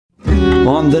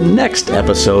on the next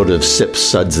episode of Sips,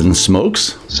 Suds, and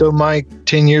Smokes. So, Mike,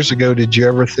 10 years ago, did you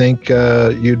ever think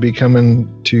you'd be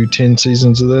coming to 10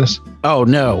 seasons of this? Oh,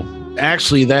 no.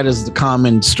 Actually, that is the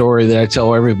common story that I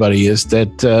tell everybody is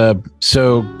that,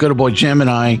 so good old boy Jim and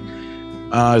I,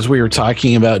 as we were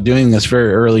talking about doing this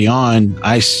very early on,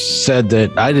 I said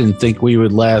that I didn't think we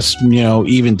would last,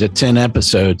 even to 10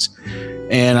 episodes.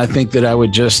 And I think that I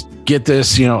would just get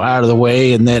this, out of the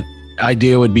way and that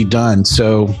idea would be done.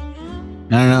 So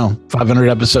I don't know, 500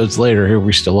 episodes later, here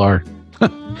we still are.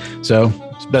 So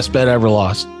it's the best bet I ever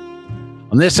lost.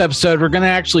 On this episode, we're going to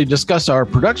actually discuss our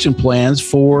production plans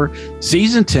for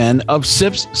season 10 of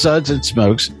Sips, Suds, and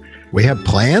Smokes. We have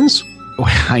plans?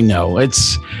 I know.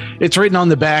 It's written on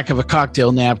the back of a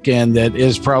cocktail napkin that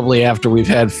is probably after we've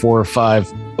had 4 or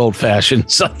 5 old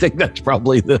fashions. I think that's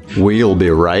probably the... We'll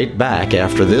be right back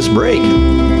after this break.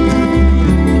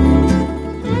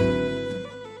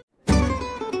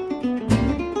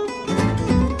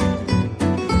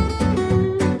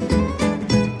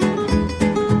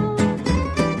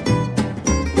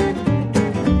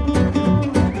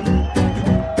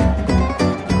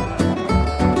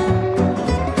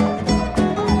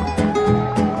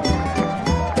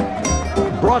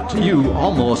 Brought to you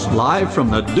almost live from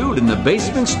the Dude in the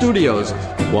Basement Studios.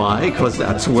 Why? Because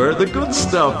that's where the good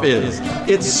stuff is.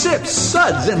 It's Sips,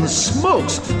 Suds, and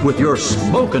Smokes with your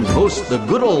smoking host, the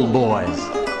good old boys.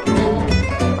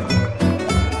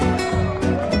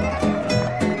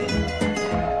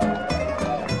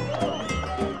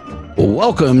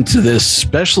 Welcome to this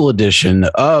special edition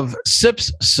of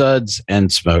Sips, Suds, and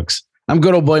Smokes. I'm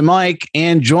good old boy Mike,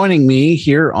 and joining me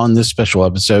here on this special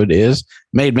episode is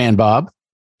Made Man Bob.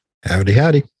 Howdy,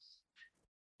 howdy.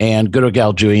 And good old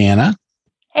gal Juliana.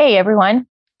 Hey, everyone.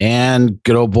 And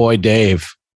good old boy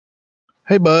Dave.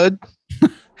 Hey, bud.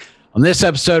 On this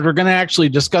episode, we're going to actually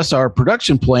discuss our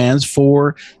production plans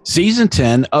for season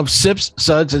 10 of Sips,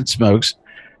 Suds, and Smokes.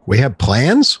 We have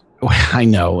plans? I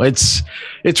know. It's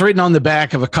written on the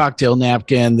back of a cocktail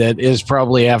napkin that is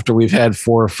probably after we've had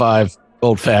 4 or 5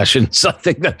 old fashions. I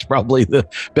think that's probably the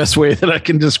best way that I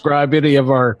can describe any of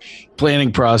our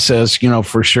planning process,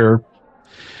 for sure.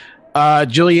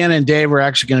 Juliana and Dave are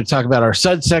actually going to talk about our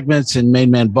Sud segments, and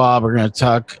Main Man Bob are going to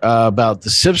talk about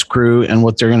the Sips crew and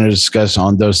what they're going to discuss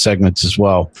on those segments as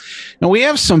well. Now, we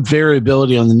have some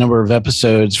variability on the number of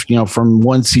episodes, from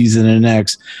one season to the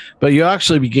next, but you'll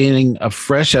actually be getting a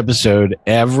fresh episode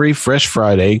every fresh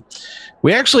Friday.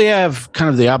 We actually have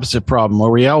kind of the opposite problem where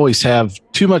we always have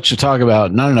too much to talk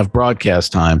about, not enough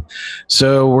broadcast time.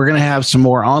 So we're going to have some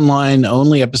more online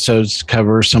only episodes to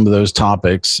cover some of those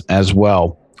topics as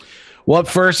well. Well, up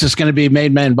first, it's going to be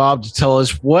Made Man Bob to tell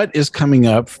us what is coming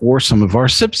up for some of our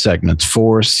SIP segments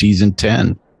for season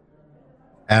 10.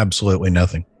 Absolutely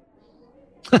nothing.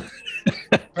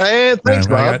 Hey, thanks,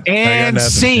 Bob. And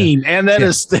scene. And that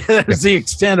is the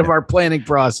extent of our planning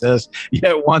process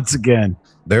yet once again.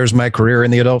 There's my career in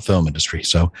the adult film industry.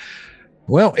 So,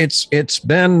 well, it's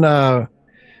been, what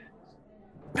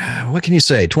can you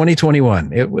say?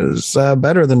 2021. It was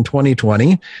better than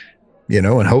 2020,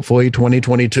 and hopefully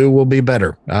 2022 will be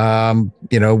better.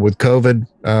 With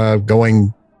COVID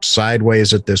going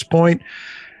sideways at this point,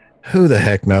 who the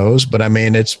heck knows? But I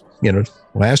mean, it's,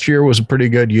 last year was a pretty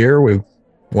good year. We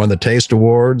won the Taste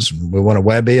Awards. We won a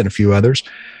Webby and a few others.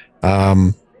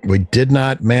 We did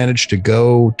not manage to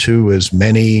go to as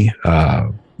many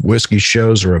whiskey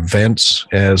shows or events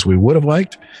as we would have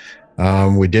liked.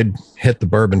 We did hit the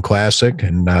Bourbon Classic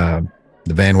and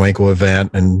the Van Winkle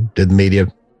event and did the media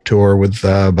tour with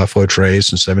Buffalo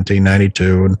Trace in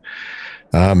 1792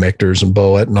 and Michter's and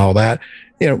Bullet and all that.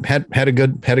 Had a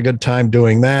good time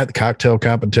doing that. The cocktail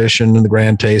competition and the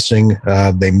grand tasting.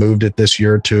 They moved it this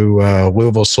year to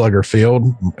Louisville Slugger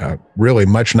Field, really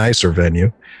much nicer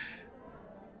venue.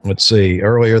 Let's see.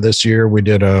 Earlier this year, we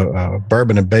did a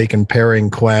bourbon and bacon pairing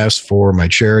class for my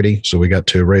charity, so we got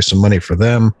to raise some money for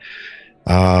them.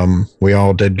 We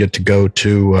all did get to go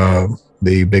to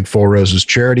the Big Four Roses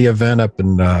charity event up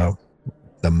in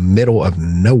the middle of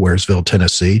Nowheresville,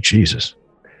 Tennessee. Jesus.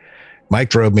 Mike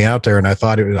drove me out there, and I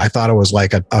thought it was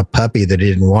like a puppy that he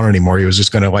didn't want anymore. He was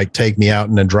just going to take me out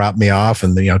and then drop me off,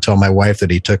 and then tell my wife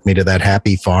that he took me to that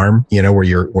happy farm, where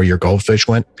your goldfish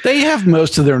went. They have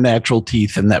most of their natural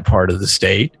teeth in that part of the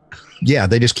state. Yeah,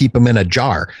 they just keep them in a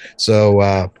jar.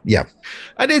 So yeah,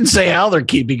 I didn't say how they're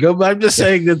keeping them. I'm just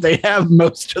saying that they have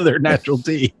most of their natural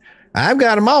teeth. I've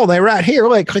got them all. They're right here.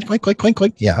 Like click, click, click, click,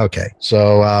 click. Yeah, okay.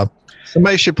 So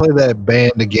somebody should play that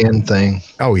band again thing.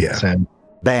 Oh yeah. Sam.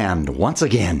 Band once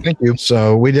again. Thank you.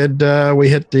 So we did. We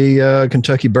hit the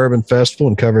Kentucky Bourbon Festival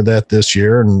and covered that this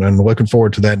year, and looking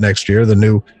forward to that next year. The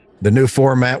new The new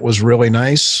format was really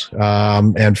nice.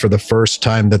 And for the first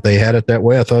time that they had it that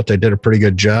way, I thought they did a pretty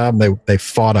good job. They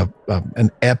fought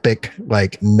an epic,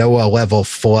 like Noah level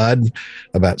flood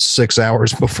about 6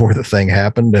 hours before the thing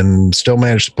happened and still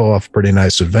managed to pull off a pretty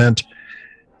nice event.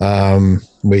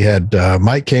 We had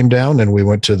Mike came down and we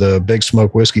went to the Big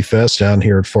Smoke Whiskey Fest down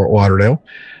here at Fort Lauderdale.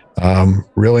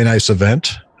 Really nice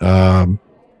event.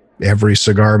 Every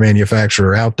cigar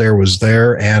manufacturer out there was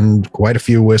there and quite a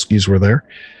few whiskeys were there.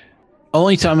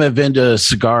 Only time I've been to a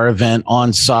cigar event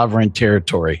on sovereign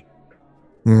territory.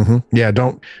 Mm-hmm. Yeah,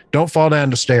 don't fall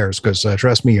down the stairs because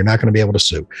trust me, you're not going to be able to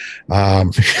sue.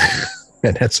 And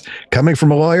that's coming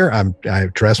from a lawyer. I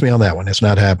trust me on that one. It's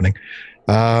not happening.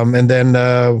 And then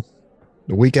the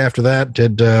week after that,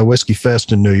 did Whiskey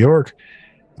Fest in New York.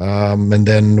 And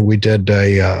then we did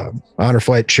a Honor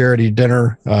Flight charity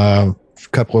dinner a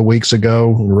couple of weeks ago.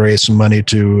 We raised some money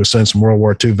to send some World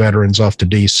War II veterans off to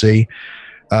D.C.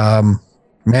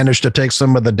 Managed to take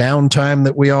some of the downtime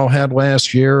that we all had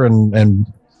last year and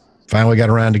finally got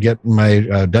around to getting my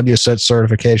WSET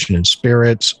certification in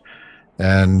spirits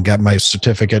and got my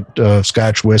certificate of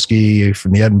Scotch whiskey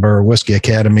from the Edinburgh Whiskey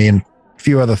Academy and a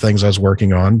few other things I was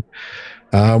working on.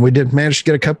 We did manage to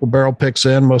get a couple barrel picks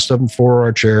in, most of them for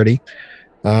our charity.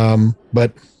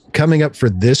 But coming up for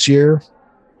this year,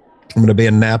 I'm going to be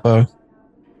in Napa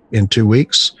in 2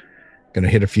 weeks. Going to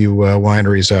hit a few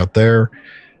wineries out there.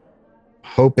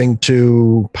 Hoping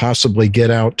to possibly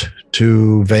get out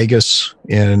to Vegas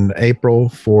in April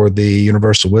for the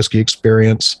Universal Whiskey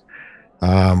Experience.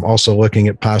 Also looking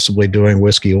at possibly doing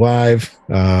Whiskey Live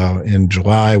in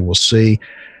July. We'll see.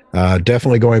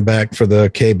 Definitely going back for the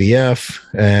KBF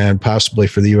and possibly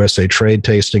for the USA Trade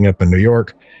tasting up in New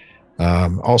York.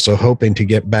 Also hoping to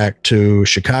get back to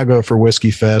Chicago for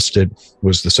Whiskey Fest. It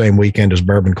was the same weekend as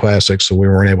Bourbon Classic, so we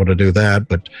weren't able to do that,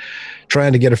 but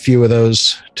trying to get a few of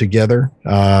those together.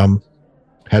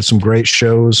 Had some great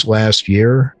shows last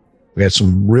year. We had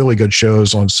some really good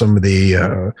shows on some of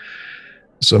the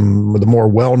more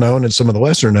well-known and some of the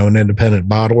lesser-known independent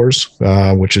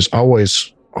bottlers, which is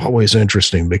always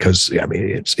interesting because I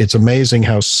mean it's amazing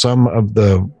how some of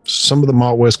the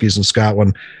malt whiskeys in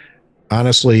Scotland,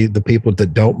 honestly, the people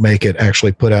that don't make it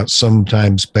actually put out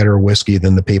sometimes better whiskey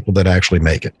than the people that actually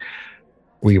make it.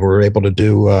 We were able to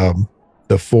do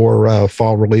the 4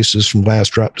 fall releases from Last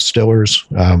Drop Distillers.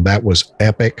 That was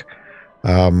epic.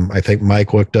 I think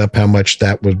Mike looked up how much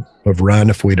that would have run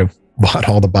if we'd have bought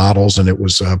all the bottles, and it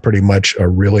was pretty much a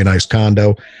really nice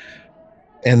condo.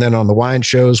 And then on the wine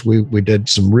shows, we did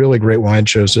some really great wine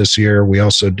shows this year. We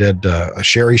also did a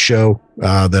sherry show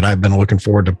that I've been looking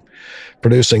forward to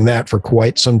producing that for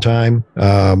quite some time.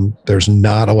 There's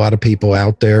not a lot of people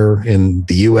out there in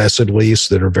the U.S. at least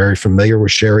that are very familiar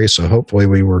with sherry. So hopefully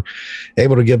we were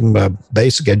able to give them a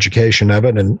basic education of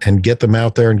it and get them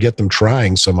out there and get them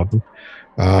trying some of them.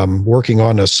 Working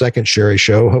on a second sherry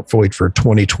show, hopefully for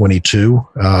 2022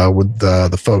 with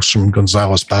the folks from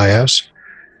Gonzales Baez.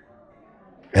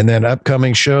 And then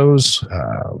upcoming shows,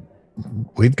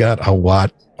 we've got a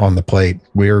lot on the plate.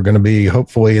 We are going to be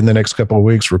hopefully in the next couple of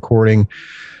weeks recording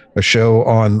a show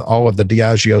on all of the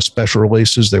Diageo special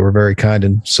releases. They were very kind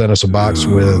and sent us a box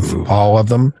with all of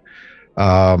them.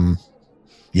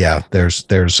 Yeah, there's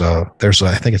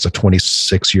I think it's a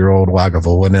 26-year-old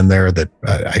Lagavulin in there that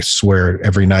I swear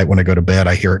every night when I go to bed,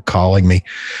 I hear it calling me.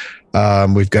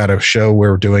 We've got a show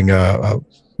where we're doing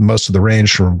most of the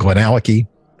range from Glenallachie.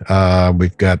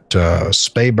 We've got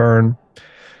Speyburn.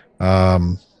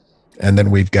 And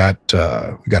then we've got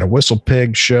a Whistle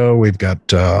Pig show. We've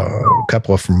got a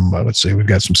couple of from, we've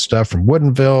got some stuff from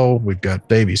Woodinville. We've got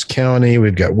Davies County.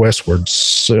 We've got Westward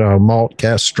Malt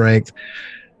Cast Strength.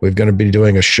 We're going to be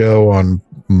doing a show on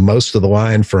most of the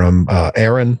line from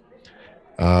Aaron.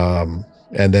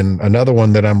 And then another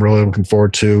one that I'm really looking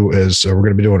forward to is we're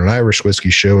going to be doing an Irish whiskey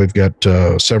show. We've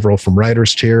got several from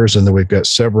Writer's Tears, and then we've got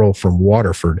several from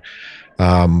Waterford,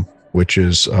 which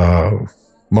is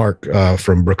Mark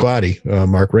from Bruichladdich,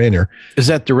 Mark Rainier. Is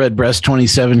that the Redbreast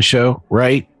 27 show,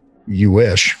 right? You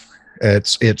wish.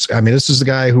 It's. I mean, this is the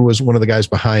guy who was one of the guys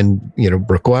behind,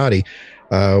 Bruichladdich.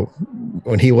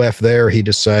 When he left there, he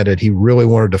decided he really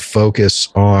wanted to focus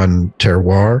on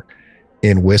terroir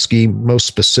in whiskey, most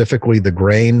specifically the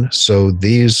grain. So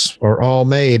these are all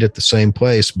made at the same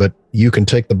place, but you can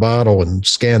take the bottle and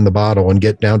scan the bottle and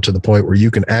get down to the point where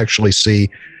you can actually see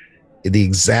the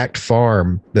exact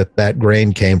farm that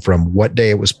grain came from, what day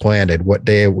it was planted, what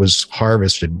day it was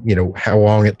harvested, how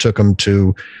long it took them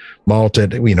to malt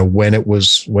it, when it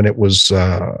was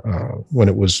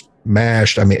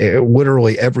mashed. I mean,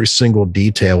 literally every single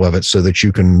detail of it, so that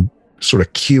you can sort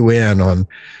of cue in on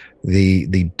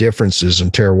the differences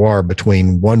in terroir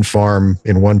between one farm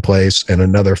in one place and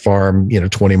another farm,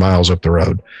 20 miles up the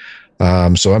road.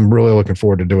 So I'm really looking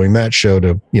forward to doing that show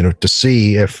to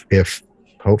see if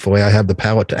hopefully I have the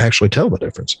palate to actually tell the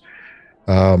difference.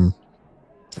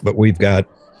 But we've got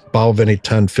Balvenie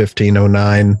Ton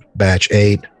 1509 batch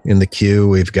 8 in the queue.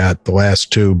 We've got the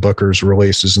last 2 Booker's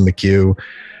releases in the queue.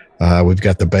 We've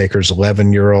got the Baker's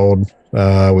 11-year-old.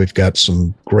 We've got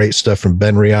some great stuff from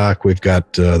Benriach. We've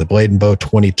got the Blade and Bow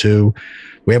 22.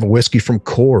 We have a whiskey from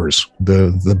Coors,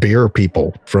 the beer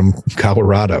people from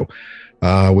Colorado.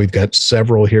 We've got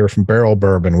several here from Barrel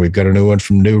Bourbon. We've got a new one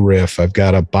from New Riff. I've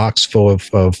got a box full of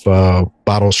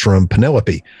bottles from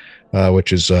Penelope,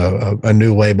 which is a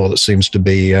new label that seems to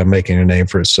be making a name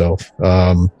for itself.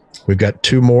 We've got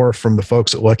 2 more from the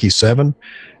folks at Lucky 7.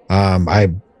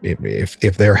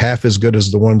 If they're half as good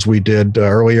as the ones we did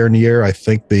earlier in the year, I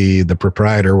think the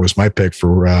Proprietor was my pick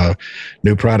for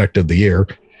new product of the year.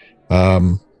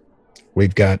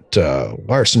 We've got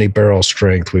Larceny Barrel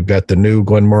Strength. We've got the new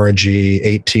Glenmorangie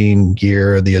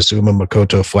 18-year, the Azuma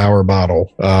Makoto flower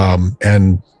bottle,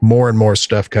 and more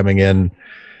stuff coming in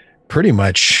pretty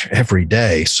much every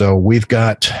day. So we've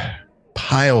got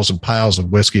piles and piles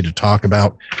of whiskey to talk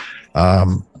about.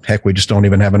 Heck, we just don't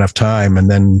even have enough time.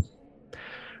 And then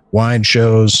wine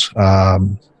shows.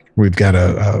 We've got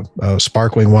a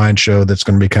sparkling wine show that's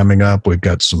going to be coming up. We've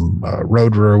got some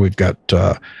Roederer. We've got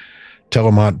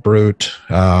Telemont Brut.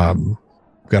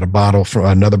 We've got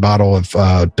another bottle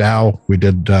of Dow. We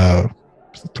did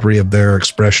 3 of their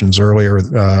expressions earlier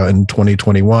in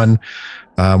 2021.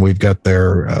 We've got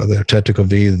their Tête de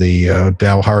Vie, the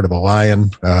Dow Heart of a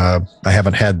Lion. I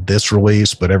haven't had this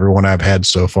release, but everyone I've had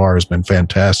so far has been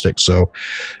fantastic. So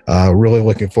really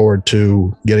looking forward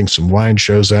to getting some wine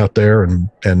shows out there, and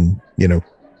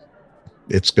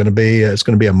it's going to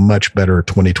be a much better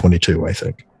 2022, I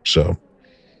think. So,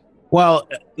 well,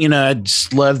 I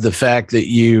just love the fact that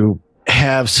you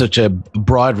have such a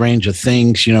broad range of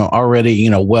things, already,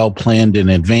 well planned in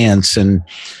advance. And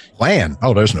plan?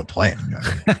 Oh, there's no plan.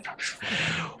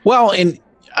 Well, and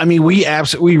I mean, we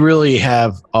really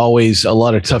have always a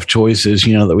lot of tough choices,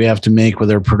 that we have to make with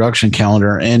our production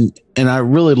calendar. And I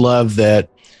really love that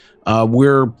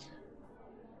we're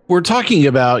talking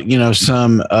about,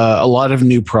 a lot of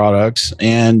new products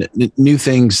and new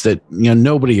things that,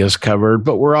 nobody has covered,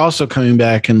 but we're also coming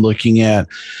back and looking at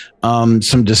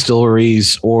some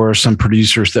distilleries or some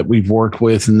producers that we've worked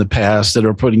with in the past that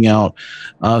are putting out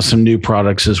some new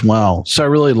products as well. So I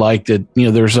really like that,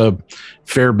 there's a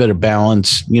fair bit of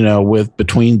balance,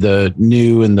 between the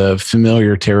new and the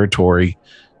familiar territory,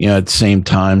 at the same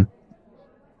time.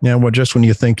 Yeah. Well, just when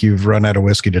you think you've run out of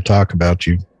whiskey to talk about,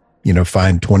 you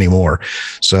find 20 more.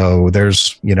 So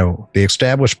there's, the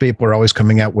established people are always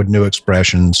coming out with new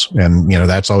expressions, and,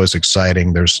 that's always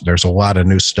exciting. There's a lot of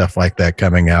new stuff like that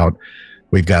coming out.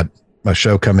 We've got a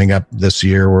show coming up this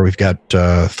year where we've got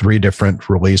 3 different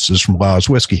releases from Law's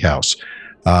Whiskey House.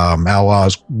 Al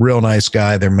Law's real nice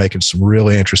guy. They're making some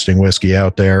really interesting whiskey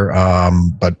out there.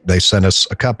 But they sent us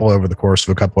a couple over the course of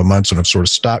a couple of months and have sort of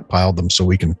stockpiled them so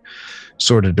we can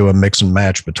sort of do a mix and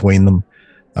match between them.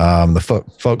 The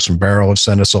folks from Barrel have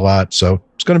sent us a lot, so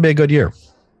it's going to be a good year.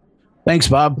 Thanks,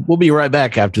 Bob. We'll be right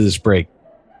back after this break.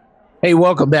 Hey,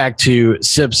 welcome back to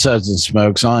Sips, Suds, and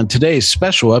Smokes. On today's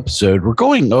special episode, we're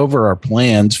going over our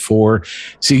plans for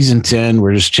season 10.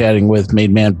 We're just chatting with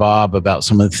Made Man Bob about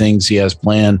some of the things he has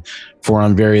planned for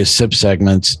on various sip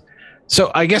segments.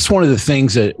 So I guess one of the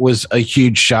things that was a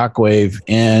huge shockwave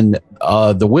in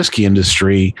the whiskey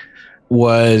industry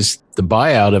was the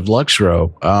buyout of Luxro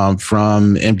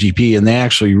from MGP, and they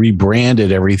actually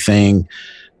rebranded everything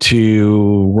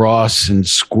to Ross and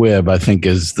Squibb, I think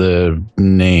is the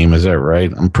name. Is that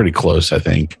right? I'm pretty close, I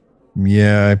think.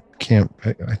 Yeah,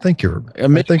 I think you're. I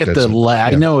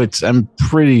know I'm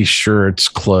pretty sure it's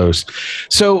close.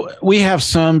 So we have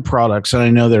some products that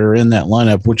I know that are in that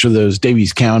lineup, which are those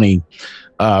Davies County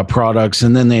products,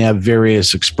 and then they have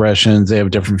various expressions. They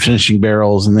have different finishing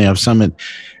barrels, and they have some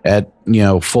at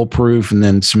full proof, and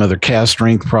then some other cast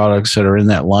strength products that are in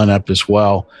that lineup as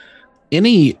well.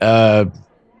 Any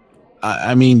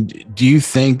do you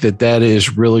think that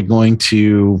is really going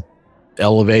to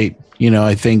elevate,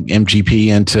 I think MGP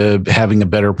into having a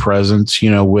better presence,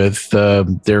 with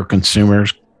their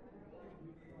consumers?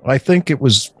 I think it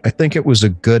was a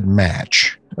good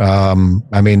match.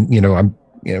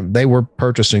 They were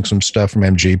purchasing some stuff from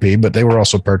MGP, but they were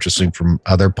also purchasing from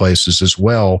other places as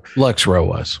well. Luxro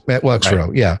was. At Luxro,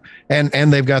 right. Yeah.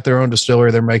 And they've got their own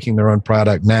distillery. They're making their own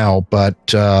product now. But,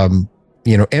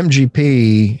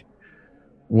 MGP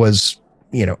was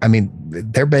I mean,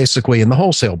 they're basically in the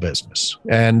wholesale business,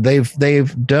 and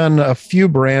they've done a few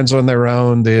brands on their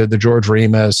own. The George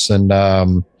Remus and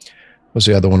what's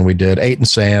the other one we did? 8 and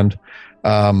Sand,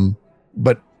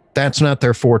 but that's not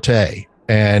their forte.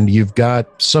 And you've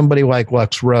got somebody like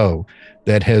Lux Row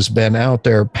that has been out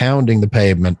there pounding the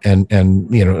pavement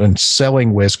and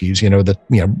selling whiskeys,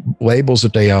 labels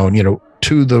that they own,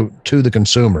 to the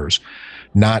consumers,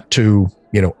 not to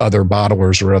other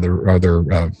bottlers or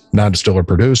other non-distiller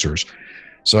producers.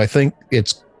 So I think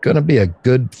it's going to be a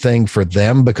good thing for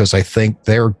them, because I think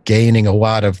they're gaining a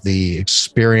lot of the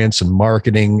experience and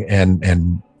marketing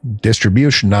and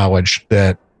distribution knowledge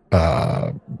that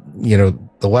the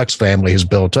Lux family has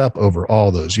built up over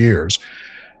all those years.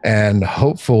 And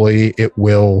hopefully it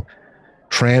will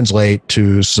translate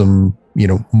to some,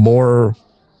 more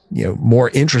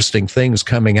interesting things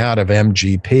coming out of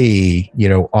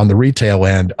MGP, on the retail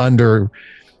end under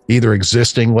either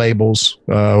existing labels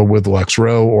with Lux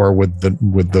Row or with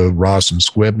the Ross and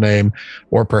Squibb name,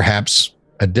 or perhaps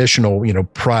additional,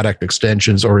 product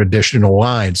extensions or additional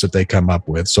lines that they come up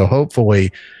with. So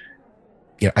hopefully,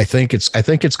 I think it's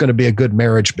going to be a good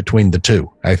marriage between the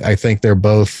two. I think they're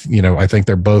both,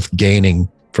 gaining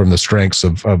from the strengths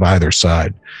of either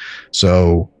side.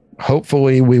 So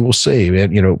hopefully we will see.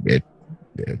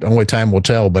 Only time will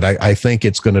tell, but I think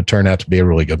it's going to turn out to be a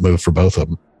really good move for both of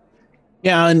them.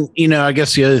 Yeah. And, I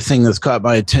guess the other thing that's caught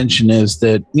my attention is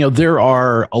that, there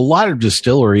are a lot of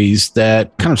distilleries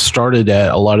that kind of started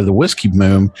at a lot of the whiskey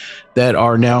boom that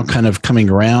are now kind of coming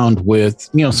around with,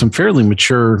 some fairly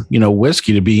mature,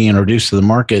 whiskey to be introduced to the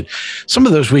market. Some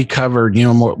of those we covered,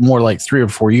 more like 3 or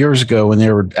 4 years ago when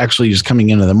they were actually just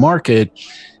coming into the market.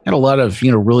 Had a lot of,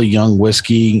 really young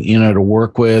whiskey, to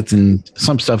work with, and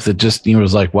some stuff that just,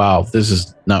 was like, wow, this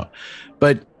is no.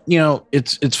 But,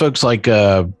 it's folks like,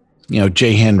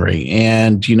 J. Henry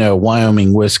and,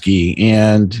 Wyoming whiskey,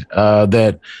 and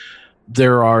that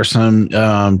there are some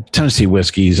Tennessee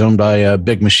whiskeys owned by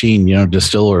Big Machine,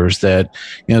 distillers that,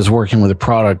 is working with a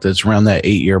product that's around that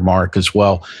 8-year mark as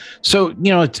well. So,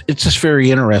 it's just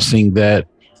very interesting that,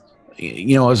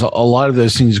 as a lot of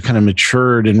those things have kind of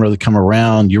matured and really come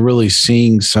around, you're really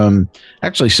seeing some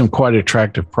quite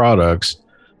attractive products.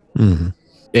 Mm-hmm.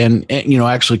 And,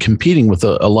 actually competing with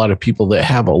a lot of people that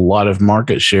have a lot of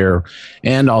market share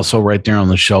and also right there on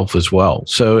the shelf as well.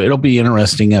 So it'll be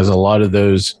interesting as a lot of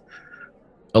those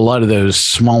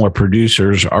smaller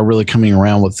producers are really coming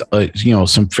around with,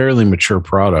 some fairly mature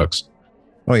products.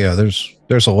 Oh yeah.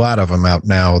 There's a lot of them out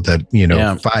now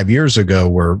that, 5 years ago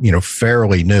were,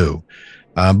 fairly new.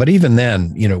 But even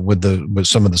then, with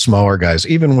some of the smaller guys,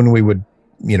 even when we would,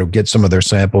 get some of their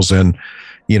samples in,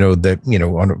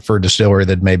 for a distillery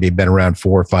that maybe been around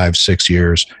 4, 5, 6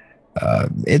 years,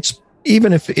 it's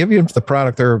even if the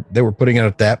product they were putting out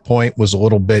at that point was a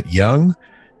little bit young,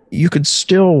 you could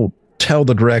still tell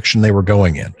the direction they were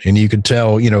going in, and you could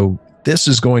tell, this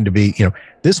is going to be,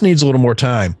 this needs a little more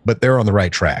time, but they're on the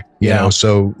right track.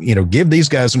 So give these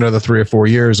guys another 3 or 4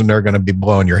 years, and they're going to be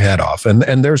blowing your head off.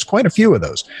 And there's quite a few of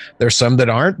those. There's some that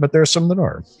aren't, but there's some that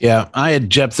are. Yeah, I had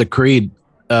Jephthah Creed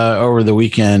over the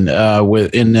weekend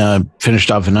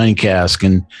finished off a 9 cask,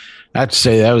 and I have to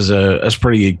say that's a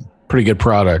pretty good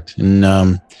product.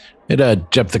 And it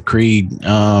had Jephthah Creed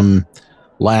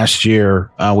last year.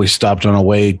 We stopped on our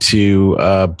way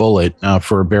to Bullet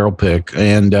for a barrel pick,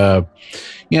 and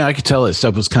I could tell that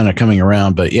stuff was kind of coming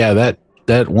around. But yeah,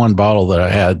 that one bottle that I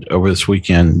had over this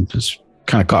weekend just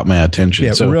kind of caught my attention.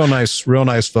 Yeah, so real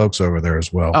nice folks over there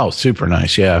as well. Oh, super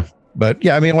nice. Yeah. But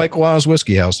yeah, I mean, like Law's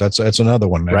Whiskey House, that's another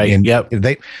one. Right. I mean, yep.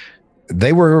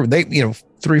 They were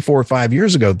 3, 4, 5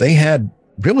 years ago, they had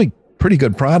really pretty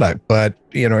good product, but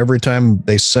every time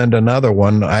they send another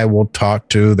one, I will talk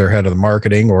to their head of the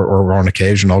marketing, or on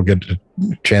occasion I'll get a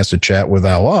chance to chat with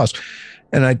Al Laws,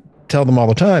 and I tell them all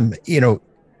the time,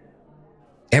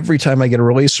 every time I get a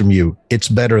release from you, it's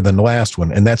better than the last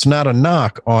one. And that's not a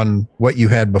knock on what you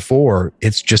had before.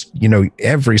 It's just,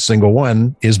 every single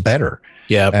one is better.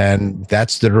 Yeah. And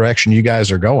that's the direction you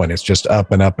guys are going. It's just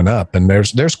up and up and up. And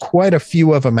there's quite a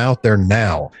few of them out there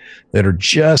now that are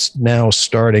just now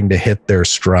starting to hit their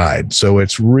stride. So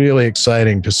it's really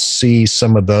exciting to see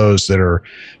some of those that are,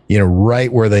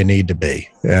 right where they need to be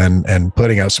and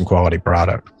putting out some quality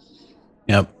product.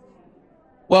 Yep.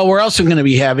 Well, we're also going to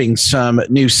be having some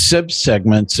new SIP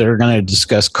segments that are going to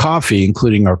discuss coffee,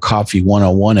 including our Coffee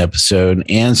 101 episode,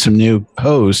 and some new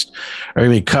hosts are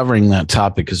going to be covering that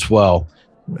topic as well.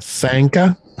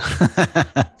 Sanka?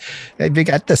 Have you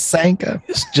got the Sanka?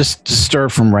 Just stir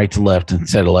from right to left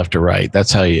instead of left to right.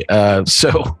 That's how you.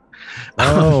 So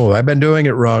Oh, I've been doing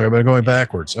it wrong. I've been going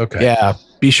backwards. Okay. Yeah.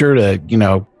 Be sure to,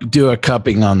 do a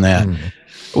cupping on that.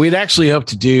 We'd actually hoped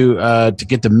to do to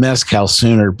get to mezcal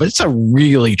sooner, but it's a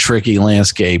really tricky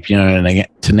landscape,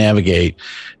 to navigate.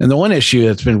 And the one issue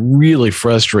that's been really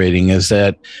frustrating is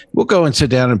that we'll go and sit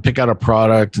down and pick out a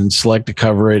product and select to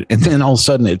cover it, and then all of a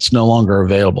sudden it's no longer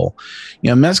available.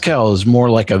 Mezcal is more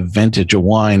like a vintage of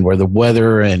wine where the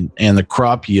weather and the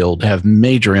crop yield have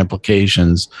major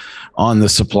implications on the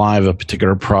supply of a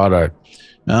particular product.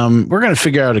 We're going to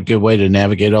figure out a good way to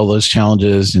navigate all those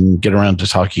challenges and get around to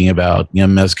talking about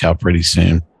mezcal pretty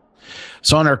soon.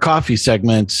 So on our coffee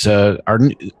segments, our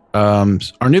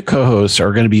new co-hosts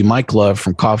are going to be Mike Love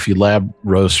from Coffee Lab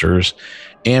Roasters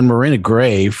and Marina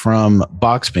Gray from from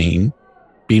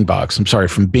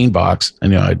Beanbox. I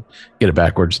know I'd get it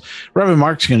backwards. Reverend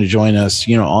Mark's going to join us,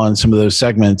 on some of those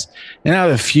segments. And I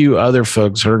have a few other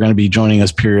folks who are going to be joining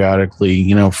us periodically,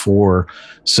 for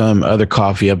some other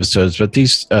coffee episodes. But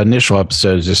these initial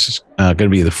episodes, this is going to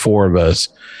be the four of us.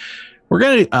 We're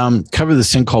going to cover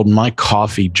this thing called My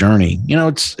Coffee Journey.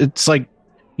 It's like,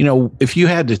 if you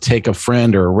had to take a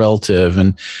friend or a relative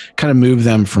and kind of move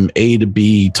them from A to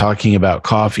B talking about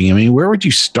coffee, where would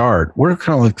you start? What are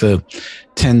kind of like the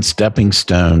 10 stepping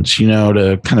stones,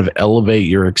 to kind of elevate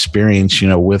your experience,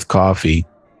 with coffee?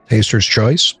 Taster's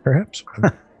choice, perhaps?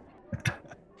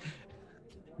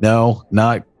 No,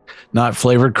 not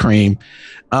flavored cream.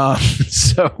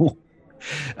 So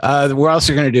we're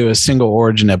also going to do a single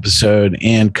origin episode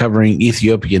and covering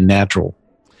Ethiopian Natural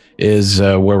is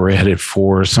where we're headed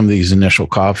for some of these initial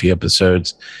coffee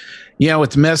episodes.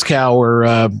 With mezcal,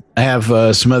 I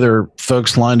have some other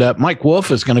folks lined up. Mike Wolf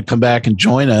is going to come back and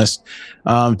join us.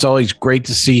 It's always great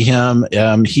to see him.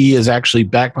 He is actually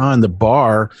back behind the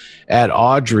bar at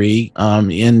Audrey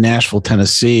in Nashville,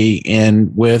 Tennessee,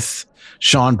 and with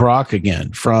Sean Brock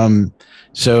again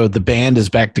so the band is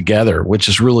back together, which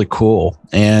is really cool.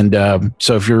 And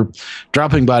so if you're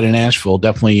dropping by to Nashville,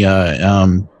 definitely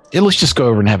let's just go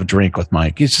over and have a drink with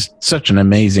Mike. He's just such an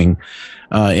amazing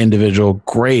individual,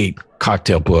 great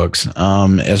cocktail books,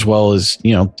 as well as,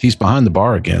 he's behind the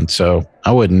bar again. So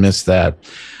I wouldn't miss that.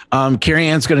 Carrie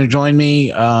Ann's going to join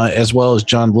me, as well as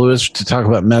John Lewis, to talk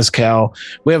about mezcal.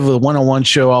 We have a one-on-one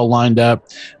show all lined up.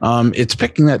 It's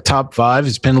picking that top 5.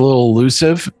 It's been a little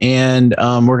elusive, and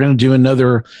we're going to do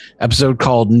another episode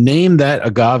called Name That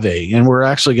Agave. And we're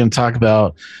actually going to talk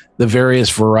about the various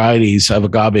varieties of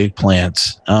agave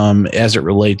plants as it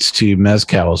relates to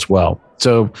mezcal as well.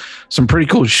 So some pretty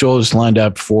cool shows lined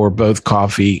up for both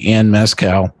coffee and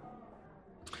mezcal.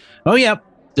 Oh, yeah.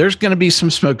 There's going to be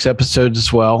some Smokes episodes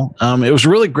as well. It was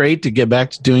really great to get back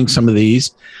to doing some of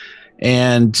these.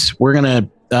 And we're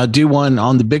going to do one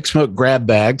on the Big Smoke grab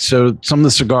bag. So some of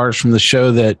the cigars from the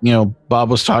show that, Bob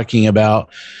was talking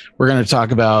about, we're going to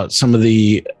talk about some of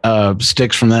the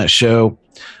sticks from that show.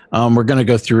 We're going to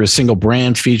go through a single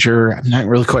brand feature. I'm not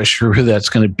really quite sure who that's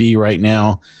going to be right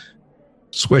now.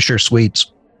 Swisher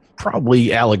Sweets.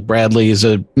 Probably Alec Bradley is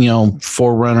a,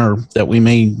 forerunner that we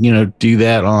may, do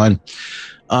that on.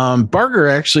 Barger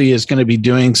actually is going to be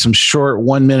doing some short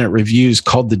 1-minute reviews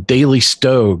called the Daily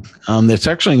Stogue. That's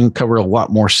actually going to cover a lot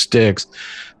more sticks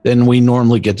than we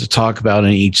normally get to talk about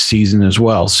in each season as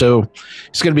well. So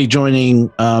he's going to be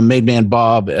joining Made Man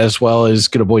Bob as well as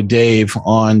Good Boy Dave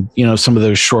on, some of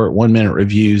those short 1-minute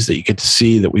reviews that you get to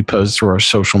see that we post through our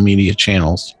social media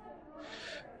channels.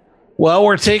 Well,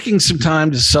 we're taking some time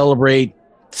to celebrate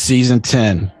season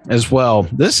 10 as well.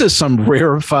 This is some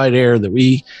rarefied air that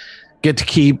we get to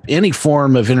keep any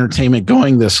form of entertainment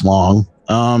going this long.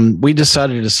 We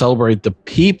decided to celebrate the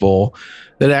people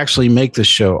that actually make the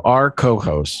show, our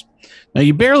co-hosts. Now,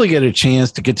 you barely get a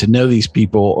chance to get to know these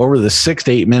people over the 6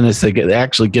 to 8 minutes they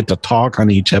actually get to talk on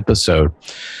each episode.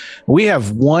 We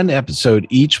have one episode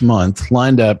each month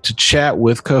lined up to chat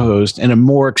with co-hosts in a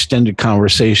more extended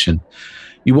conversation.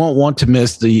 You won't want to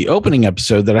miss the opening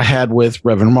episode that I had with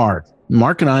Reverend Mark.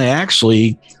 Mark and I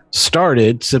actually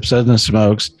started Sip Suds and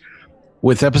Smokes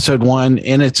with episode 1,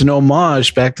 and it's an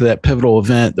homage back to that pivotal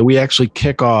event that we actually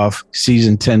kick off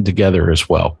season 10 together as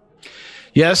well.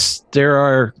 Yes,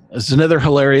 there's another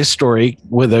hilarious story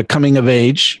with a coming of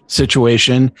age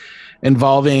situation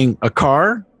involving a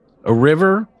car, a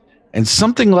river, and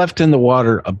something left in the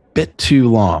water a bit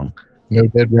too long. No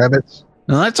dead rabbits?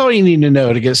 Now, that's all you need to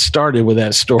know to get started with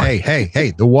that story.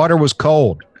 Hey, the water was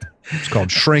cold. It's called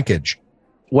shrinkage.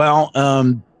 Well,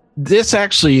 this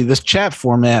chat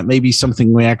format may be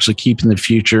something we actually keep in the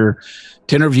future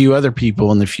to interview other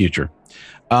people in the future.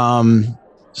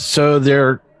 So there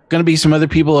are going to be some other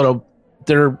people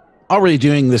that are already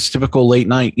doing this typical late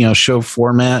night, show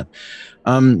format.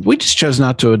 We just chose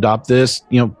not to adopt this,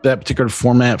 that particular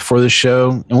format for the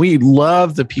show. And we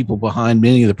love the people behind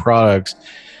many of the products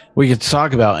we could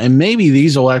talk about. And maybe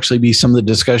these will actually be some of the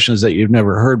discussions that you've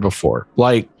never heard before.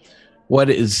 Like, what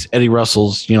is Eddie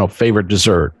Russell's, favorite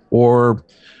dessert? Or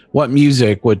what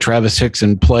music would Travis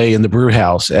Hickson play in the brew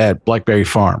house at Blackberry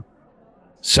Farm?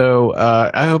 So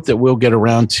I hope that we'll get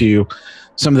around to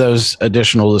some of those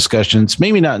additional discussions,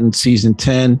 maybe not in season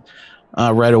 10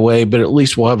 right away, but at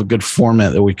least we'll have a good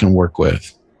format that we can work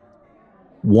with.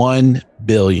 1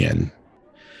 billion.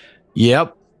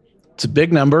 Yep. It's a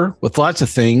big number with lots of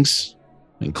things,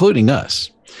 including us.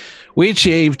 We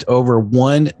achieved over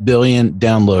 1 billion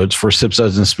downloads for Sips,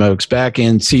 Suds, and Smokes back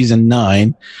in season 9.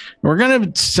 And we're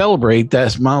going to celebrate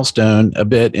that milestone a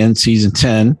bit in season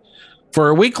 10. For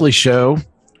our weekly show,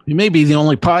 we may be the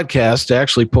only podcast to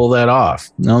actually pull that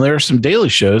off. Now, there are some daily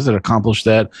shows that accomplish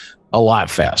that a lot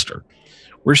faster.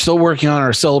 We're still working on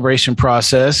our celebration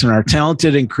process, and our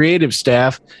talented and creative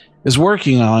staff is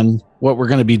working on what we're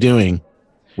going to be doing.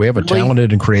 We have a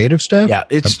talented and creative staff? Yeah,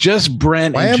 it's just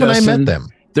Brent Why and haven't Justin. I met them?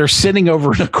 They're sitting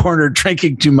over in a corner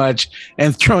drinking too much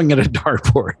and throwing at a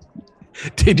dartboard.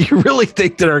 Did you really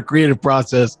think that our creative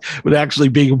process would actually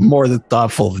be more than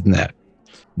thoughtful than that?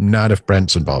 Not if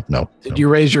Brent's involved, no. Did you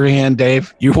raise your hand,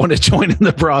 Dave? You want to join in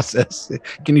the process?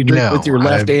 Can you drink with your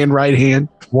left and right hand?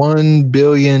 $1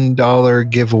 billion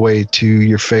giveaway to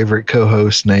your favorite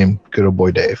co-host named Good Old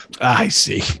Boy Dave. I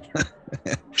see.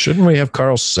 Shouldn't we have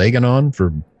Carl Sagan on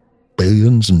for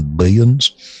billions and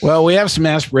billions? Well, we have some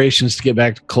aspirations to get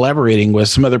back to collaborating with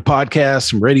some other podcasts,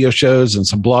 some radio shows, and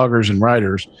some bloggers and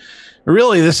writers.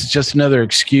 Really, this is just another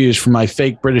excuse for my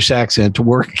fake British accent to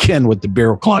work again with the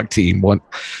Beer O'Clock team.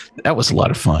 That was a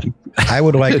lot of fun. I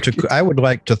would like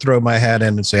to throw my hat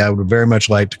in and say I would very much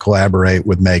like to collaborate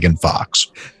with Megan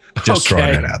Fox. Just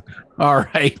throwing it out there. All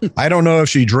right. I don't know if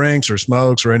she drinks or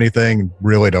smokes or anything.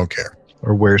 Really don't care.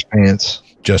 Or wears pants.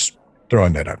 Just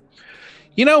throwing that out.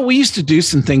 We used to do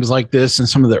some things like this in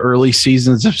some of the early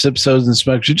seasons of Sips, Suds, and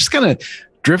Smokes. We just kind of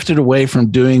drifted away from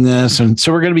doing this. And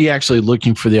so we're going to be actually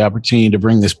looking for the opportunity to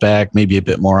bring this back maybe a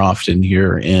bit more often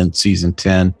here in season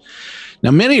 10.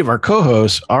 Now, many of our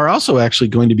co-hosts are also actually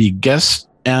going to be guests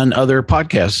on other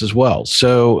podcasts as well.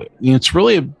 So it's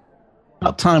really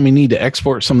about time we need to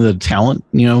export some of the talent,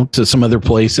 to some other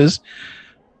places.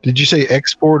 Did you say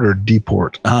export or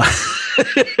deport? Kind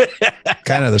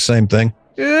of the same thing.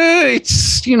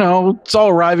 It's, it's all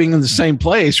arriving in the same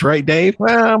place, right, Dave?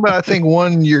 Well, but I think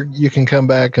one you can come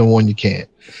back and one you can't.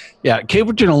 Yeah,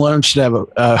 Caperton alone should have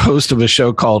a host of a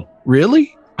show called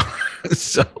Really?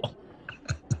 So,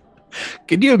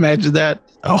 can you imagine that?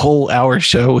 A whole hour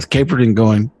show with Caperton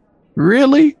going,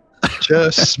 Really?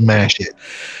 Just smash it.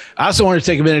 I also want to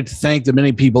take a minute to thank the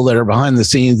many people that are behind the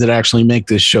scenes that actually make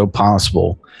this show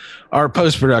possible. Our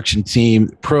post-production team,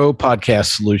 Pro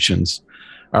Podcast Solutions.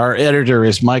 Our editor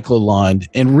is Michael Lalonde.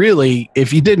 And really,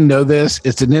 if you didn't know this,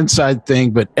 it's an inside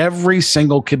thing, but every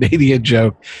single Canadian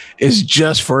joke is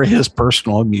just for his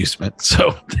personal amusement.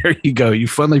 So there you go. You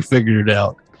finally figured it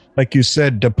out. Like you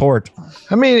said, deport.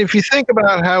 I mean, if you think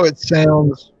about how it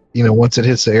sounds, once it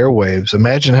hits the airwaves,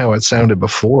 imagine how it sounded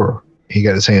before he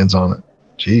got his hands on it.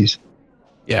 Jeez.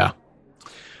 Yeah.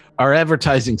 Our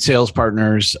advertising sales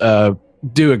partners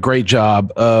do a great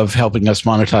job of helping us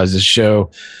monetize this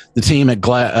show. The team at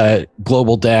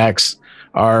Global DAX,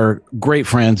 our great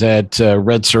friends at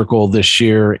Red Circle this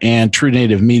year, and True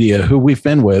Native Media, who we've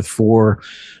been with for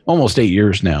almost 8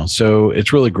 years now. So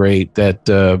it's really great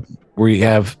that we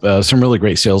have some really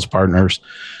great sales partners.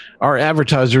 Our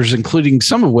advertisers, including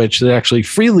some of which that actually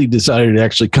freely decided to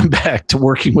actually come back to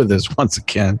working with us once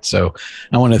again. So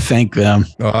I want to thank them.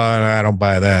 Oh, I don't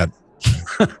buy that.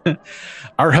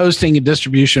 Our hosting and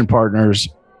distribution partners,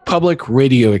 Public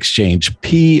Radio Exchange,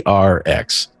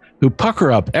 PRX, who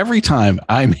pucker up every time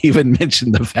I even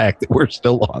mention the fact that we're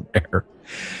still on there.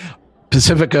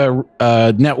 Pacifica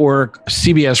Network,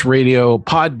 CBS Radio,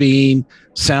 Podbean,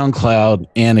 SoundCloud,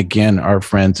 and again, our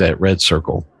friends at Red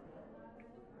Circle.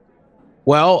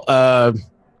 Well,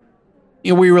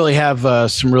 we really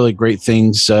have some really great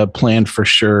things planned for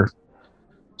sure.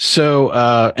 So,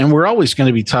 and we're always going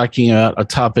to be talking about a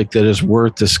topic that is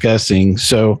worth discussing.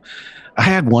 So I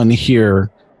had one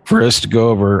here for us to go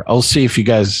over. I'll see if you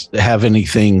guys have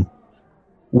anything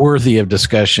worthy of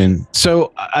discussion.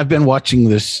 So I've been watching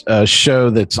this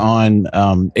show that's on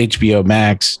HBO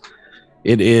Max.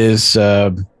 It is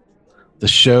the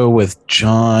show with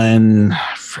John,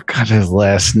 I forgot his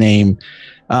last name.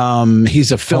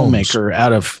 He's a filmmaker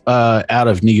out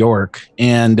of New York,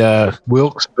 and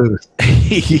Wilkes Booth.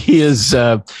 he is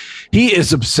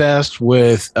obsessed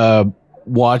with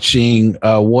watching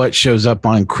what shows up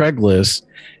on Craigslist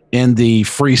in the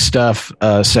free stuff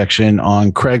section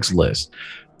on Craigslist.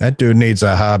 That dude needs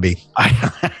a hobby.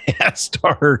 I asked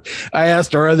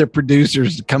our other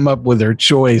producers to come up with their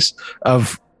choice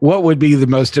of what would be the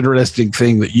most interesting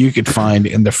thing that you could find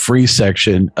in the free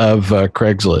section of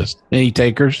Craigslist. Any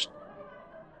takers?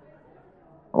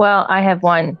 Well, I have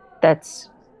one that's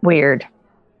weird,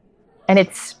 and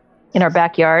it's in our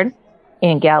backyard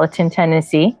in Gallatin,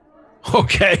 Tennessee.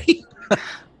 Okay.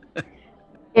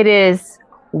 It is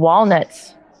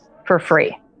walnuts for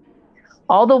free.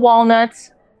 All the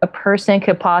walnuts a person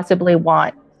could possibly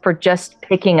want for just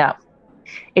picking up.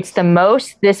 It's the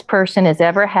most this person has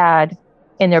ever had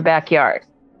in their backyard.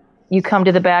 You come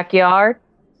to the backyard,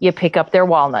 you pick up their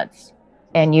walnuts,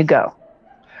 and you go.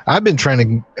 I've been trying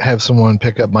to have someone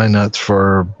pick up my nuts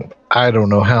for I don't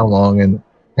know how long and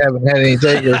haven't had any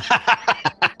takers.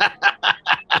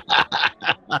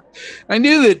 I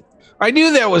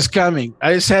knew that was coming.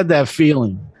 I just had that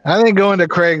feeling. I think going to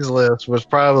Craigslist was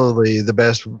probably the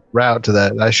best route to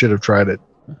that. I should have tried it.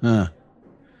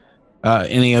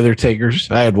 Any other takers?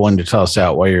 I had one to toss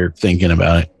out while you're thinking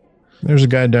about it. There's a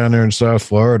guy down there in South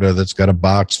Florida that's got a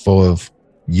box full of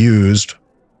used,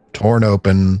 torn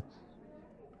open,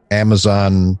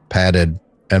 Amazon padded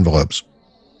envelopes.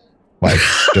 Like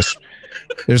just,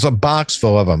 there's a box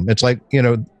full of them. It's like,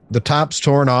 the top's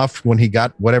torn off when he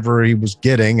got whatever he was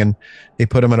getting, and he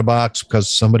put them in a box because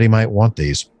somebody might want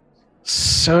these.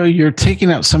 So you're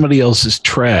taking out somebody else's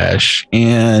trash,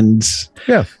 and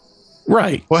yeah,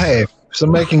 right. Well, hey, if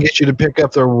somebody can get you to pick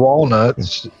up their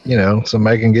walnuts,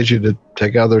 somebody can get you to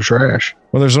take out their trash.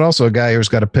 Well, there's also a guy who's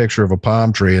got a picture of a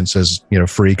palm tree and says,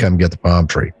 free, come get the palm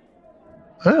tree.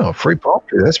 Oh, free palm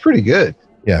tree. That's pretty good.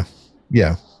 Yeah.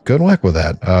 Yeah. Good luck with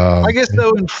that. I guess,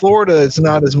 though, in Florida, it's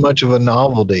not as much of a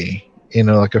novelty,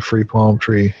 like a free palm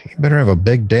tree. You better have a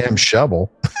big damn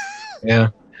shovel. Yeah.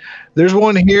 There's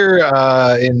one here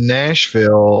in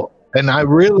Nashville, and I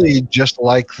really just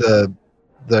like the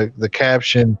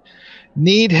caption,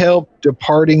 "Need help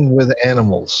departing with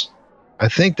animals." I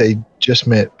think they just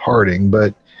meant parting,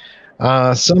 but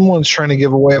someone's trying to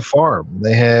give away a farm.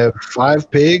 They have 5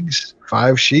 pigs,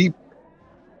 5 sheep,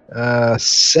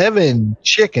 7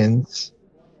 chickens,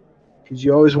 because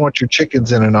you always want your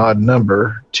chickens in an odd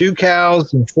number, 2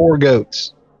 cows, and 4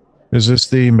 goats. Is this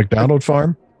the McDonald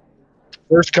farm?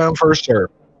 First come, first serve.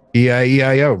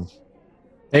 E-I-E-I-O.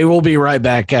 Hey, we'll be right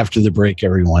back after the break,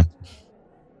 everyone.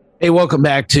 Hey, welcome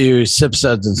back to Sip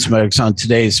Suds and Smokes. On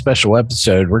today's special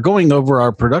episode, we're going over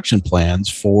our production plans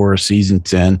for season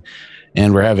 10,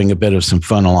 and we're having a bit of some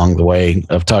fun along the way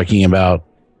of talking about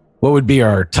what would be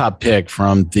our top pick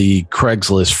from the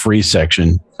Craigslist free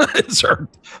section. It's our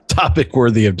topic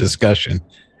worthy of discussion.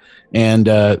 And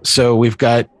so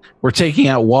we're taking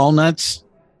out walnuts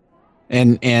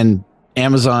and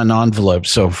Amazon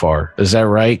envelopes so far. Is that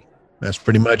right? That's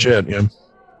pretty much it. Yeah.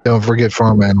 Don't forget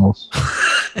farm animals.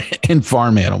 And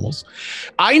farm animals.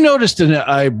 I noticed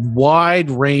a wide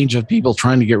range of people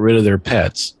trying to get rid of their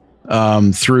pets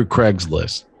through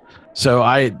Craigslist. So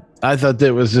I thought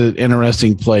that was an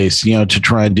interesting place, to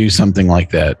try and do something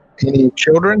like that. Any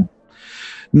children?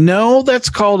 No, that's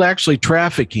called actually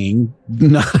trafficking.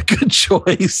 Not a good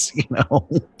choice,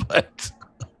 but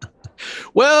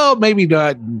well, maybe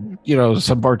not,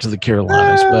 some parts of the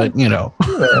Carolinas, but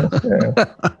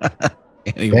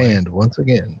anyway. Banned once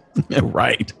again.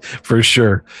 Right, for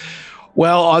sure.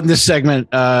 Well, on this segment,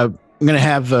 I'm going to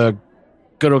have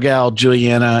good old gal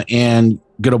Juliana and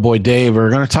good old boy Dave are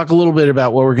going to talk a little bit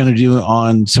about what we're going to do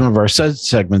on some of our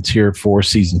segments here for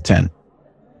season 10.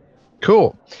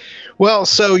 Cool. Well,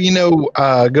 so,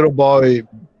 good old boy,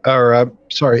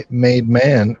 made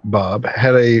man Bob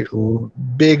had a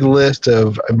big list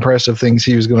of impressive things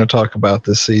he was going to talk about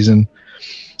this season.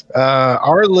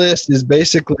 Our list is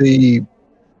basically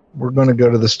we're going to go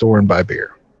to the store and buy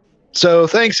beer. So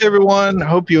thanks, everyone.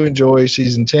 Hope you enjoy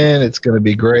season 10. It's going to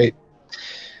be great.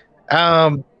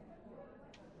 No,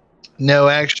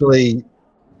 actually,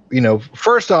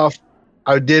 first off,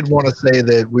 I did want to say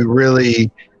that we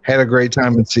really had a great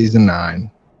time in season 9.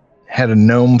 Had a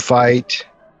gnome fight.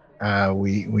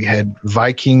 We had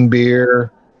Viking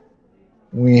beer.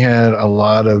 We had a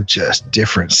lot of just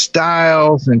different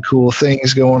styles and cool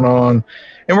things going on.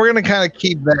 And we're going to kind of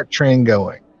keep that trend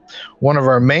going. One of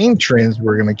our main trends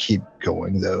we're going to keep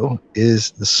going, though,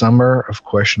 is the Summer of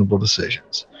Questionable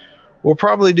Decisions. We'll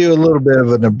probably do a little bit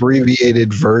of an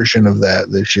abbreviated version of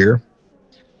that this year.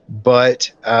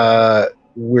 But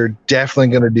we're definitely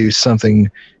going to do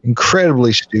something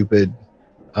incredibly stupid,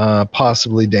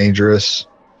 possibly dangerous,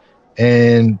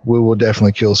 and we will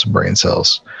definitely kill some brain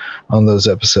cells on those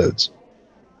episodes.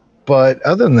 But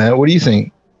other than that, what do you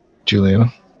think,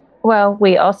 Juliana? Well,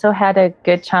 we also had a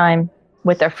good time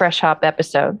with our Fresh Hop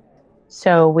episode,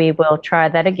 so we will try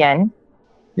that again.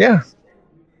 Yeah.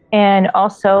 And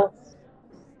also,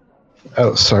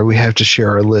 oh, sorry, we have to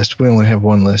share our list. We only have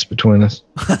one list between us.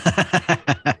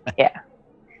 yeah,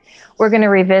 we're going to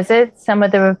revisit some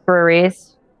of the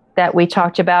breweries that we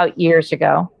talked about years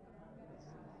ago,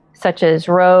 such as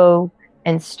Rogue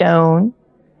and Stone,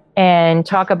 and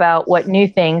talk about what new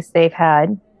things they've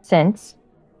had since.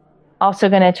 Also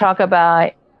going to talk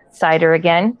about cider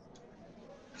again.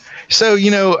 So,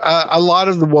 a lot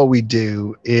of what we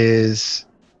do is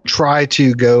try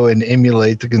to go and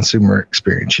emulate the consumer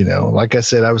experience. Like I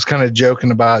said, I was kind of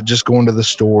joking about just going to the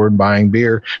store and buying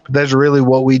beer, but that's really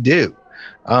what we do.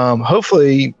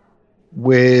 Hopefully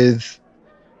with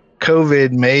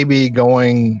COVID maybe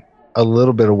going a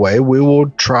little bit away, we will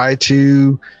try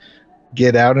to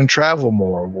get out and travel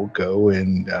more. We'll go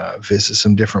and visit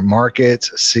some different markets,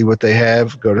 see what they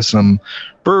have, go to some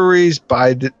breweries,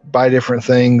 buy different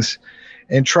things,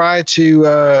 and try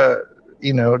to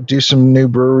do some new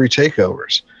brewery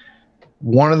takeovers.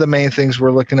 One of the main things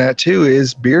we're looking at too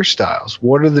is beer styles.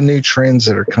 What are the new trends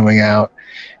that are coming out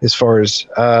as far as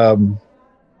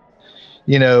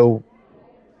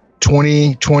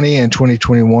 2020 and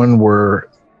 2021 were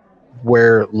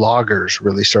where lagers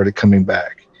really started coming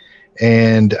back.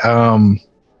 And,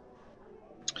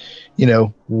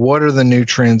 what are the new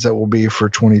trends that will be for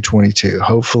 2022?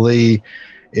 Hopefully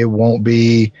it won't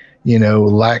be,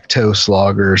 lactose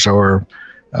lagers or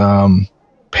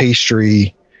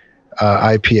pastry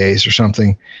IPAs or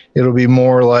something. It'll be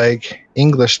more like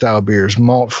English style beers,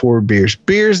 malt forward beers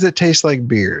that taste like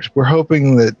beers. We're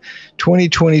hoping that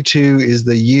 2022 is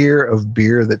the year of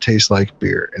beer that tastes like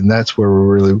beer. And that's where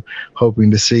we're really hoping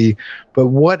to see. But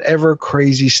whatever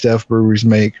crazy stuff breweries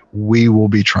make, we will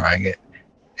be trying it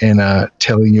and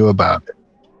telling you about it.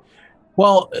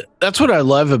 Well, that's what I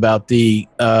love about the,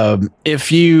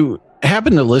 if you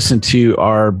happen to listen to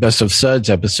our Best of Suds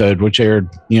episode, which aired,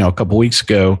 a couple weeks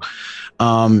ago,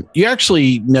 you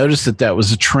actually noticed that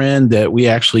was a trend that we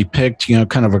actually picked,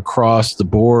 kind of across the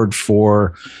board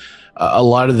for a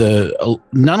lot of the,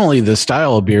 not only the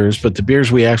style of beers, but the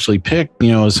beers we actually picked,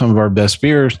 as some of our best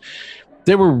beers.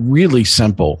 They were really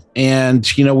simple. And,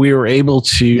 we were able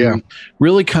to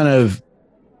really kind of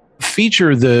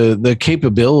feature the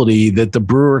capability that the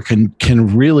brewer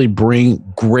can really bring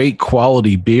great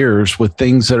quality beers with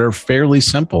things that are fairly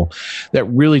simple, that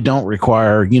really don't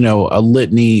require, a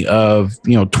litany of,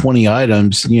 20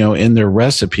 items, in their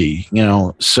recipe,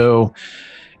 so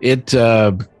it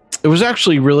was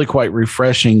actually really quite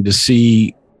refreshing to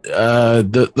see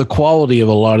the quality of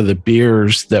a lot of the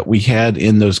beers that we had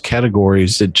in those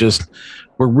categories that just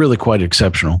were really quite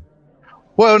exceptional.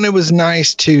 Well, and it was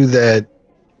nice too that,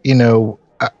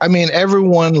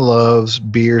 everyone loves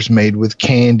beers made with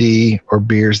candy or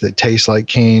beers that taste like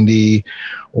candy,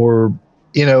 or,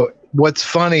 what's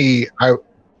funny,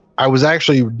 I was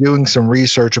actually doing some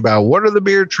research about what are the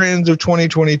beer trends of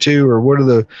 2022, or what are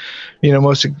the,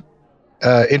 most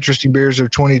interesting beers of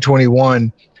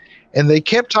 2021. And they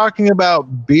kept talking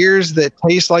about beers that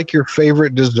taste like your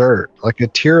favorite dessert, like a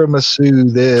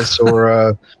tiramisu this or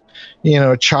a,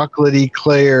 chocolate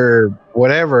eclair,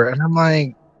 whatever. And I'm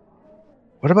like,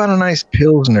 what about a nice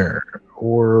Pilsner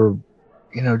or,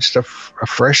 just a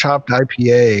fresh hopped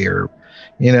IPA or,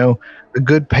 a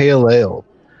good pale ale?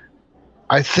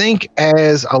 I think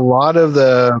as a lot of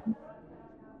the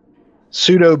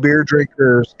pseudo beer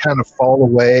drinkers kind of fall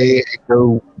away and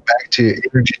go back to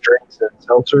energy drinks and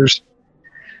seltzers,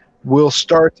 we'll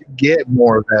start to get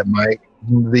more of that, Mike.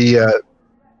 The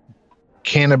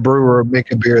can a brewer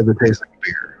make a beer that tastes like a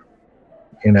beer,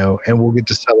 and we'll get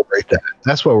to celebrate that.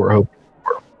 That's what we're hoping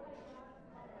for.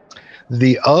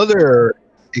 The other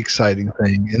exciting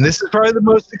thing, and this is probably the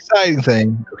most exciting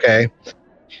thing, okay,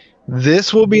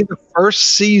 this will be the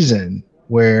first season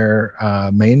where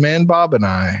Main Man Bob and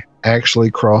I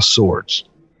actually cross swords.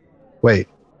 Wait,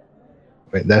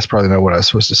 that's probably not what I was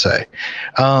supposed to say.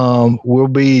 We'll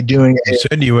be doing you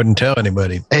said you wouldn't tell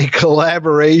anybody. A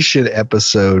collaboration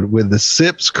episode with the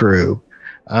Sips crew.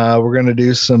 We're going to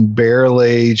do some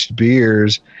barrel-aged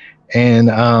beers,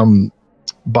 and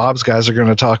Bob's guys are going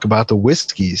to talk about the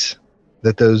whiskeys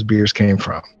that those beers came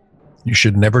from. You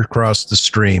should never cross the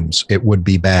streams. It would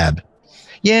be bad.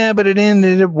 Yeah, but it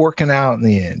ended up working out in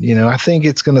the end. I think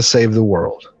it's going to save the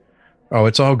world. Oh,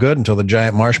 it's all good until the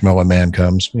giant marshmallow man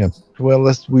comes. Yeah.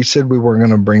 Well, we said we weren't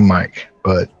going to bring Mike,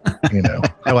 but you know,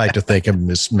 I like to think of him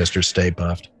as Mr. Stay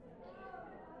Puffed.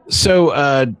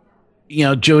 So,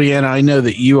 Juliana, I know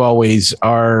that you always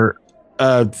are,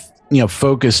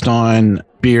 focused on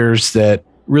beers that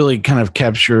really kind of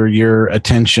capture your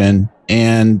attention.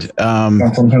 And I'm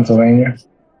from Pennsylvania.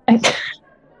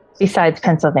 Besides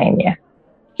Pennsylvania.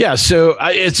 Yeah. So,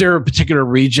 is there a particular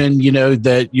region,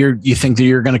 that you think that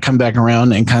you're going to come back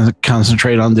around and kind of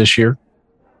concentrate on this year?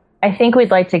 I think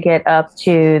we'd like to get up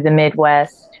to the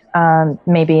Midwest,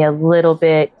 maybe a little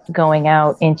bit going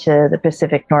out into the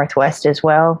Pacific Northwest as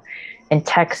well, and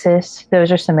Texas.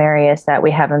 Those are some areas that we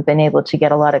haven't been able to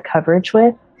get a lot of coverage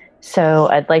with. So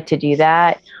I'd like to do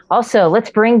that. Also,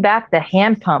 let's bring back the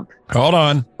hand pump. Hold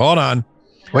on.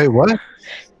 Wait, what?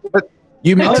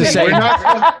 You meant to say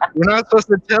we're not supposed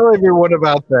to tell everyone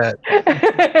about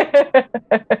that.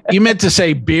 you meant to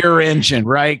say beer engine,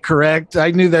 right? Correct. I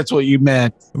knew that's what you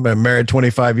meant. I've been married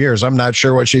 25 years. I'm not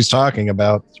sure what she's talking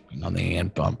about. On the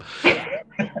hand pump.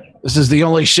 This is the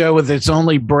only show with its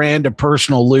only brand of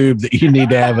personal lube that you need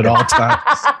to have at all times.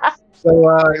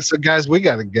 So guys, we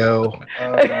got to go.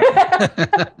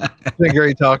 It's been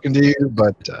great talking to you,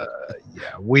 but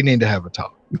we need to have a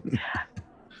talk.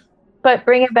 But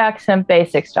bringing back some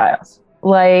basic styles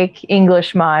like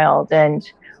English mild and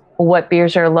what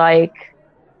beers are like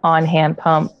on hand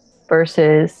pump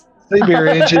versus. Say beer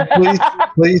engine,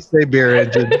 please say beer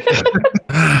engine.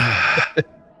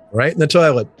 Right in the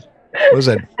toilet. What was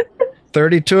it?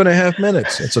 32 and a half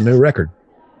minutes. It's a new record.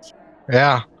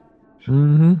 Yeah.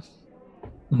 Mm-hmm.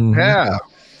 Mm-hmm. Yeah.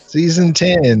 Season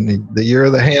 10, the year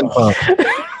of the hand pump.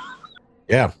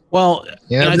 Yeah. Well,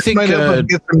 I think might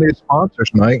get some new sponsors,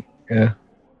 Mike. Yeah.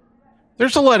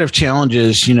 There's a lot of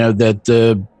challenges, that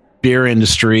the beer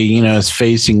industry, is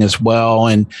facing as well.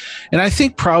 And I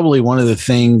think probably one of the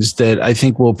things that I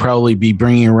think we'll probably be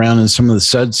bringing around in some of the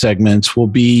sud segments will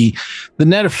be the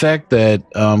net effect that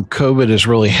COVID is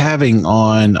really having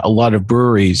on a lot of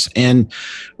breweries. And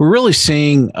we're really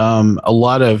seeing a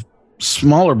lot of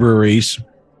smaller breweries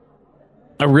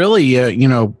really,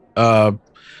 have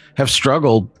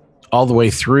struggled all the way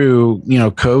through,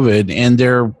 COVID,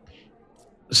 and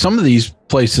some of these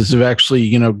places have actually,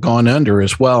 gone under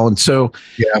as well. And so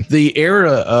the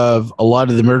era of a lot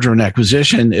of the merger and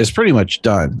acquisition is pretty much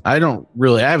done. I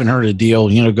haven't heard a deal,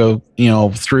 go,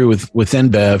 through with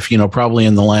InBev, probably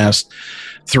in the last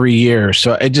 3 years.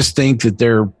 So I just think that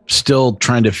they're still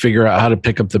trying to figure out how to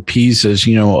pick up the pieces,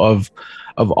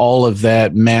 of all of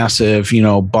that massive,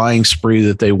 buying spree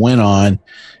that they went on.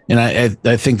 And I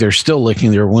think they're still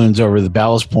licking their wounds over the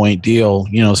Ballast Point deal,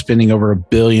 spending over $1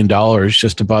 billion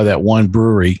just to buy that one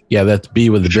brewery. Yeah, that's B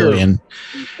with a billion.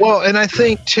 Well, and I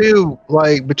think too,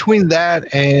 like between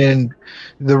that and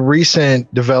the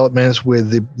recent developments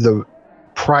with the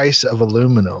price of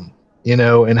aluminum,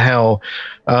 and how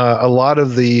a lot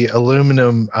of the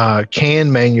aluminum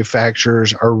can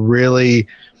manufacturers are really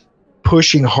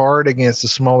pushing hard against the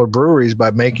smaller breweries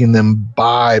by making them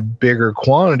buy bigger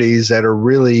quantities that are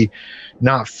really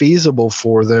not feasible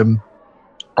for them.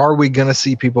 Are we going to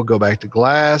see people go back to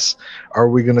glass? Are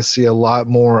we going to see a lot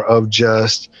more of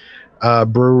just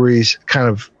breweries kind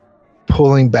of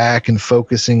pulling back and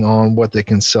focusing on what they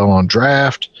can sell on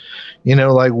draft?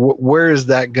 Where is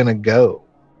that going to go?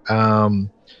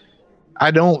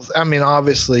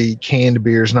 Obviously canned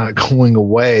beer is not going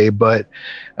away, but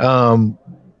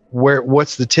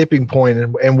what's the tipping point,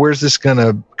 and where's this going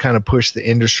to kind of push the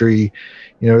industry?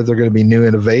 Are there going to be new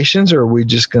innovations, or are we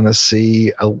just going to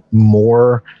see a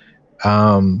more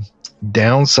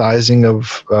downsizing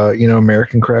of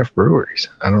American craft breweries?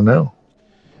 I don't know.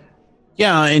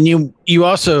 Yeah, and you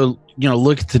also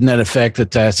look at the net effect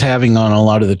that's having on a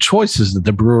lot of the choices that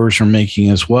the brewers are making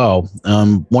as well.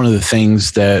 One of the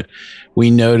things that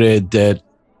we noted that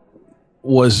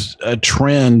was a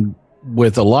trend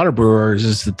with a lot of brewers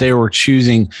is that they were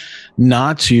choosing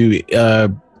not to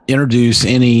introduce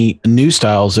any new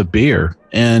styles of beer,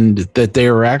 and that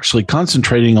they were actually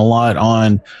concentrating a lot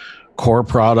on core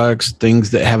products,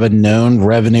 things that have a known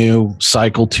revenue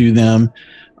cycle to them,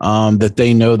 that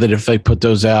they know that if they put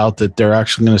those out, that they're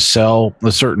actually going to sell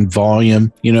a certain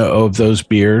volume, of those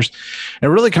beers,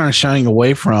 and really kind of shying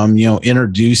away from,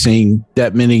 introducing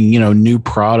that many, new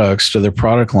products to their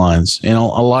product lines. And a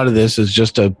lot of this is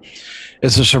just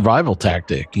it's a survival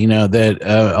tactic,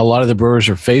 that a lot of the brewers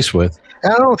are faced with.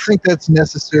 I don't think that's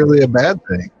necessarily a bad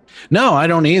thing. No, I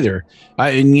don't either.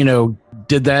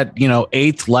 Did that,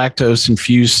 8th lactose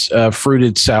infused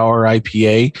fruited sour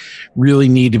IPA really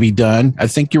need to be done? I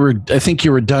think you were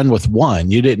done with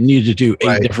one. You didn't need to do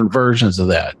 8 different versions of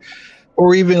that.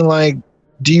 or even like,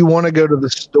 do you want to go to the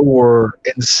store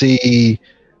and see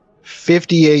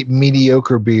 58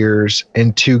 mediocre beers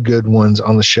and 2 good ones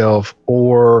on the shelf,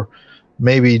 or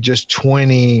maybe just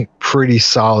 20 pretty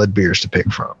solid beers to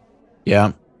pick from?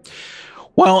 Yeah.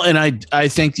 Well, and I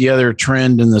think the other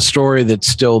trend in the story that's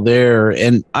still there,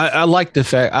 and I like the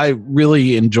fact, I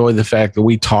really enjoy the fact that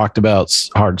we talked about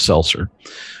hard seltzer.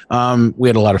 We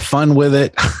had a lot of fun with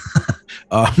it.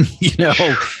 You know,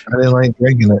 I didn't like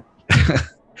drinking it,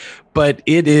 but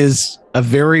it is a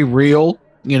very real,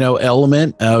 you know,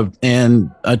 element of,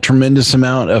 and a tremendous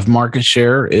amount of market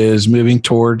share is moving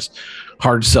towards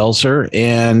hard seltzer.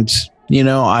 And, you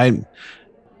know, I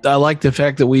like the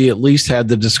fact that we at least had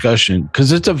the discussion,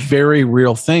 because it's a very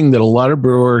real thing that a lot of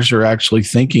brewers are actually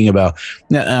thinking about.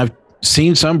 Now, I've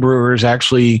seen some brewers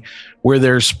actually where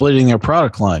they're splitting their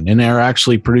product line and they're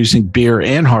actually producing beer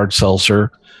and hard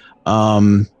seltzer,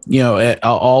 you know,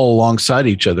 all alongside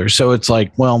each other. So it's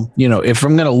like, well, you know, if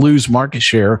I'm going to lose market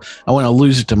share, I want to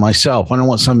lose it to myself. I don't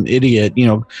want some idiot, you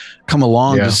know, come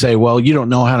along to say, well, you don't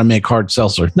know how to make hard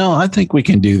seltzer. No, I think we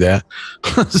can do that.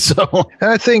 So, and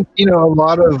I think, you know,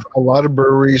 a lot of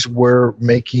breweries were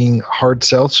making hard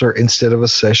seltzer instead of a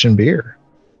session beer.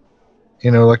 You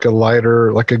know, like a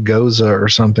lighter, like a Goza or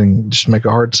something, just make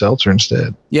a hard seltzer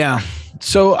instead. Yeah.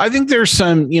 So I think there's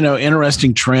some, you know,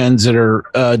 interesting trends that are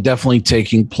definitely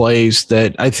taking place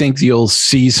that I think you'll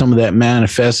see some of that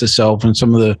manifest itself in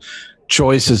some of the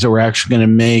choices that we're actually going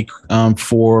to make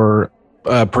for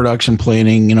production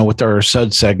planning, you know, with our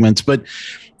sud segments. But,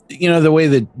 you know, the way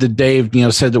that Dave, you know,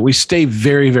 said that we stay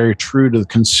very, very true to the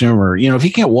consumer. You know, if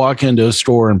you can't walk into a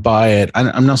store and buy it,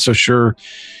 I'm not so sure,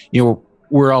 you know,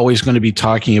 we're always going to be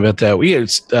talking about that. We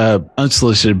get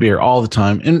unsolicited beer all the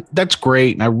time, and that's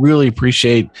great. And I really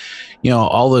appreciate, you know,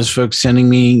 all those folks sending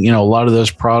me, you know, a lot of those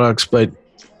products. But,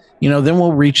 you know, then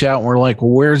we'll reach out and we're like,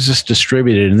 well, where's this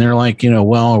distributed? And they're like, you know,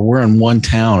 well, we're in one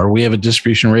town, or we have a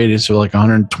distribution radius of like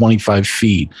 125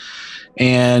 feet.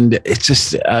 And it's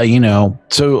just, you know,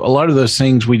 so a lot of those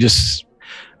things we just,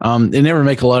 they never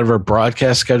make a lot of our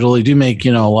broadcast schedule. They do make,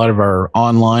 you know, a lot of our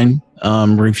online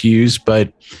reviews,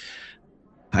 but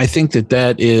I think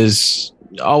that is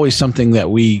always something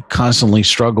that we constantly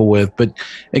struggle with. But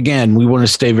again, we want to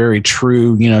stay very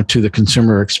true, you know, to the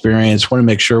consumer experience. Want to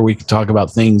make sure we can talk about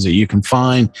things that you can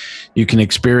find, you can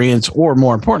experience, or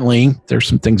more importantly, there's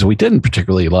some things that we didn't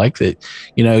particularly like that,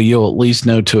 you know, you'll at least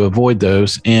know to avoid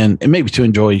those, and maybe to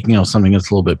enjoy, you know, something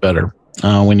that's a little bit better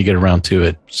when you get around to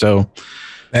it. So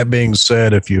that being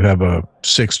said, if you have a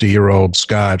 60-year-old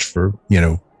Scotch for, you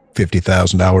know,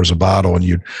 $50,000 a bottle, and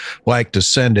you'd like to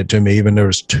send it to me, even though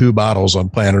there's 2 bottles on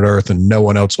planet Earth and no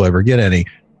one else will ever get any,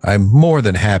 I'm more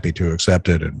than happy to accept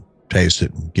it and taste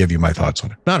it and give you my thoughts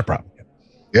on it. Not a problem.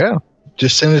 Yeah.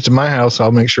 Just send it to my house.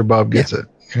 I'll make sure Bob gets it.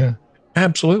 Yeah.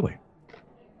 Absolutely.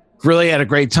 Really had a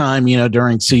great time, you know,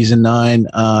 during season 9.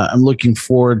 I'm looking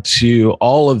forward to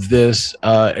all of this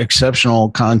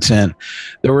exceptional content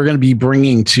that we're going to be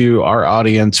bringing to our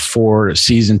audience for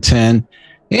season 10.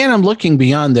 And I'm looking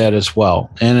beyond that as well.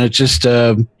 And it's just,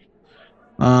 you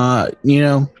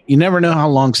know, you never know how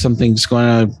long something's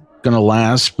going to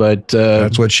last. But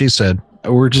that's what she said.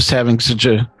 We're just having such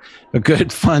a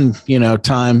good, fun, you know,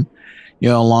 time, you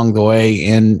know, along the way.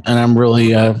 And I'm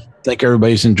really think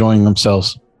everybody's enjoying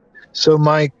themselves. So,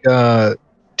 Mike, 10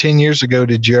 years ago,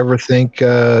 did you ever think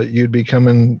you'd be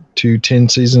coming to 10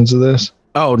 seasons of this?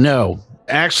 Oh, no.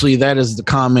 Actually, that is the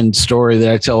common story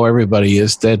that I tell everybody,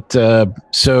 is that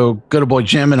so good old boy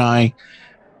Jim and I,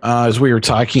 as we were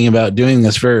talking about doing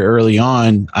this very early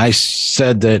on, I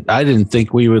said that I didn't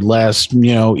think we would last,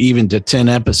 you know, even to 10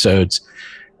 episodes.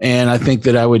 And I think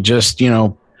that I would just, you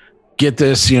know, get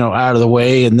this, you know, out of the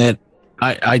way, and that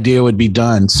idea would be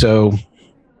done. So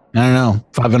I don't know,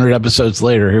 500 episodes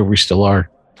later, here we still are.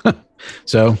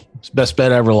 So it's the best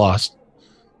bet I ever lost.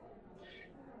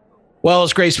 Well,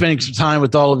 it's great spending some time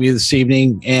with all of you this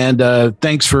evening, and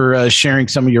thanks for sharing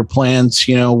some of your plans,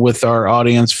 you know, with our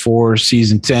audience for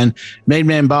season 10. Made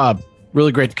Man Bob,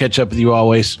 really great to catch up with you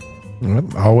always.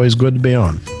 Always good to be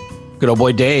on. Good old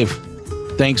boy Dave,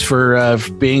 thanks for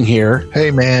being here.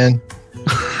 Hey, man.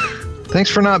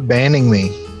 Thanks for not banning me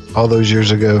all those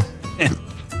years ago.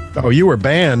 Oh, you were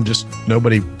banned, just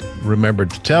nobody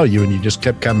remembered to tell you, and you just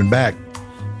kept coming back.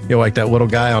 You know, like that little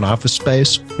guy on Office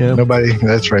Space. You know? Nobody,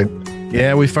 that's right.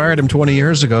 Yeah, we fired him 20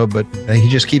 years ago, but he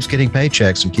just keeps getting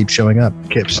paychecks and keeps showing up.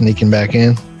 Kept sneaking back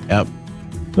in. Yep.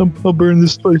 I'll burn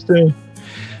this place down.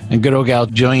 And good old gal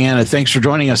Joanna, thanks for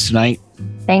joining us tonight.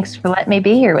 Thanks for letting me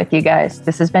be here with you guys.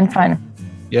 This has been fun.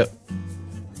 Yep.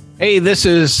 Hey, this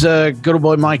is good old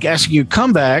boy Mike asking you to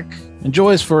come back and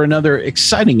join us for another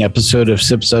exciting episode of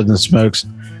Sips, Suds, and Smokes.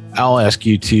 I'll ask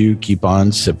you to keep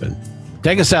on sipping.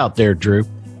 Take us out there, Drew.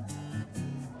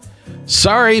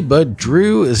 Sorry, but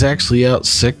Drew is actually out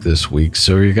sick this week,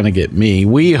 so you're going to get me.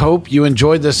 We hope you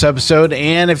enjoyed this episode,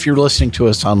 and if you're listening to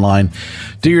us online,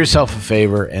 do yourself a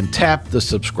favor and tap the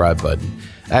subscribe button.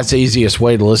 That's the easiest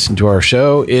way to listen to our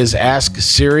show is ask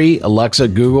Siri, Alexa,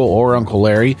 Google, or Uncle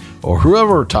Larry, or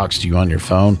whoever talks to you on your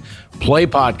phone, play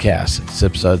podcasts at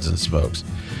Sips, Suds, and Smokes.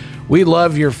 We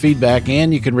love your feedback,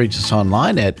 and you can reach us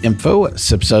online at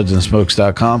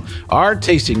info@sipsudsandsmokes.com. Our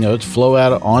tasting notes flow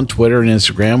out on Twitter and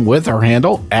Instagram with our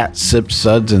handle at Sips,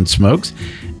 Suds, and Smokes,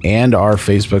 and our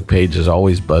Facebook page is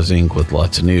always buzzing with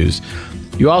lots of news.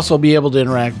 You'll also be able to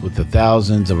interact with the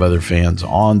thousands of other fans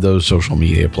on those social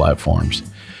media platforms.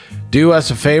 Do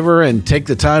us a favor and take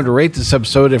the time to rate this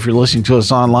episode if you're listening to us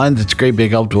online. That's a great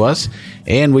big help to us,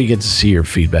 and we get to see your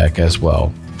feedback as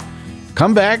well.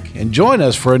 Come back and join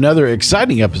us for another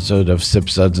exciting episode of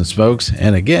Sips, Suds, and Smokes.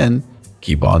 And again,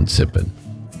 keep on sipping.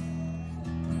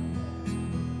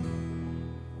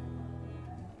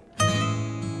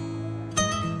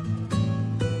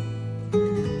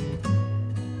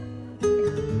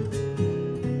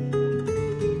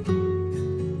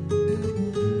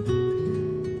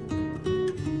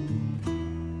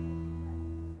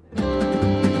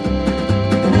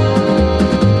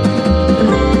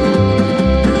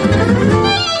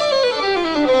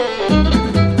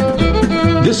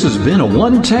 This has been a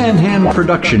One Tan Hand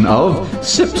production of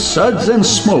Sips, Suds, and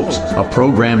Smokes, a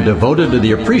program devoted to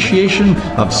the appreciation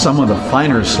of some of the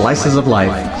finer slices of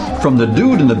life. From the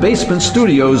Dude in the Basement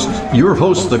Studios, your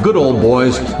hosts, the Good Old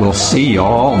Boys, will see you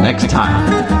all next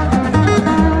time.